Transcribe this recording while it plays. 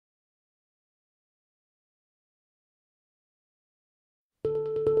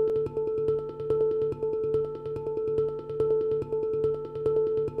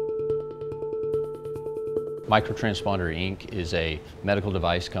MicroTransponder Inc. is a medical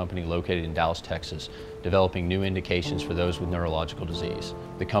device company located in Dallas, Texas, developing new indications for those with neurological disease.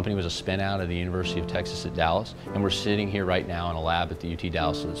 The company was a spin out of the University of Texas at Dallas, and we're sitting here right now in a lab at the UT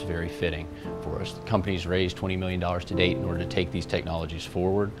Dallas, so it's very fitting for us. The company's raised $20 million to date in order to take these technologies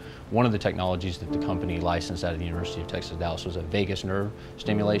forward. One of the technologies that the company licensed out of the University of Texas at Dallas was a vagus nerve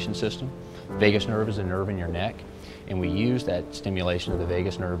stimulation system. Vagus nerve is a nerve in your neck, and we use that stimulation of the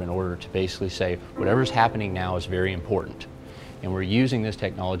vagus nerve in order to basically say whatever's happening now is very important. And we're using this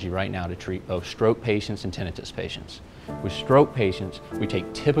technology right now to treat both stroke patients and tinnitus patients. With stroke patients, we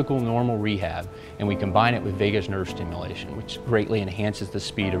take typical normal rehab and we combine it with vagus nerve stimulation, which greatly enhances the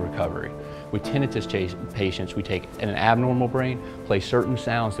speed of recovery. With tinnitus patients, we take an abnormal brain, play certain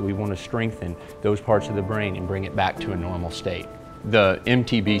sounds that we want to strengthen those parts of the brain and bring it back to a normal state. The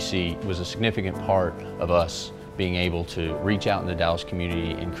MTBC was a significant part of us being able to reach out in the Dallas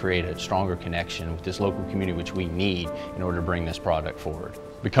community and create a stronger connection with this local community, which we need in order to bring this product forward.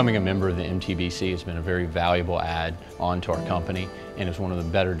 Becoming a member of the MTBC has been a very valuable add on to our company, and it's one of the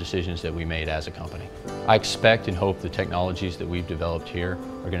better decisions that we made as a company. I expect and hope the technologies that we've developed here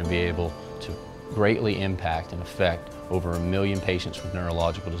are going to be able to greatly impact and affect over 1 million patients with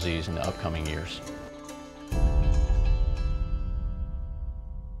neurological disease in the upcoming years.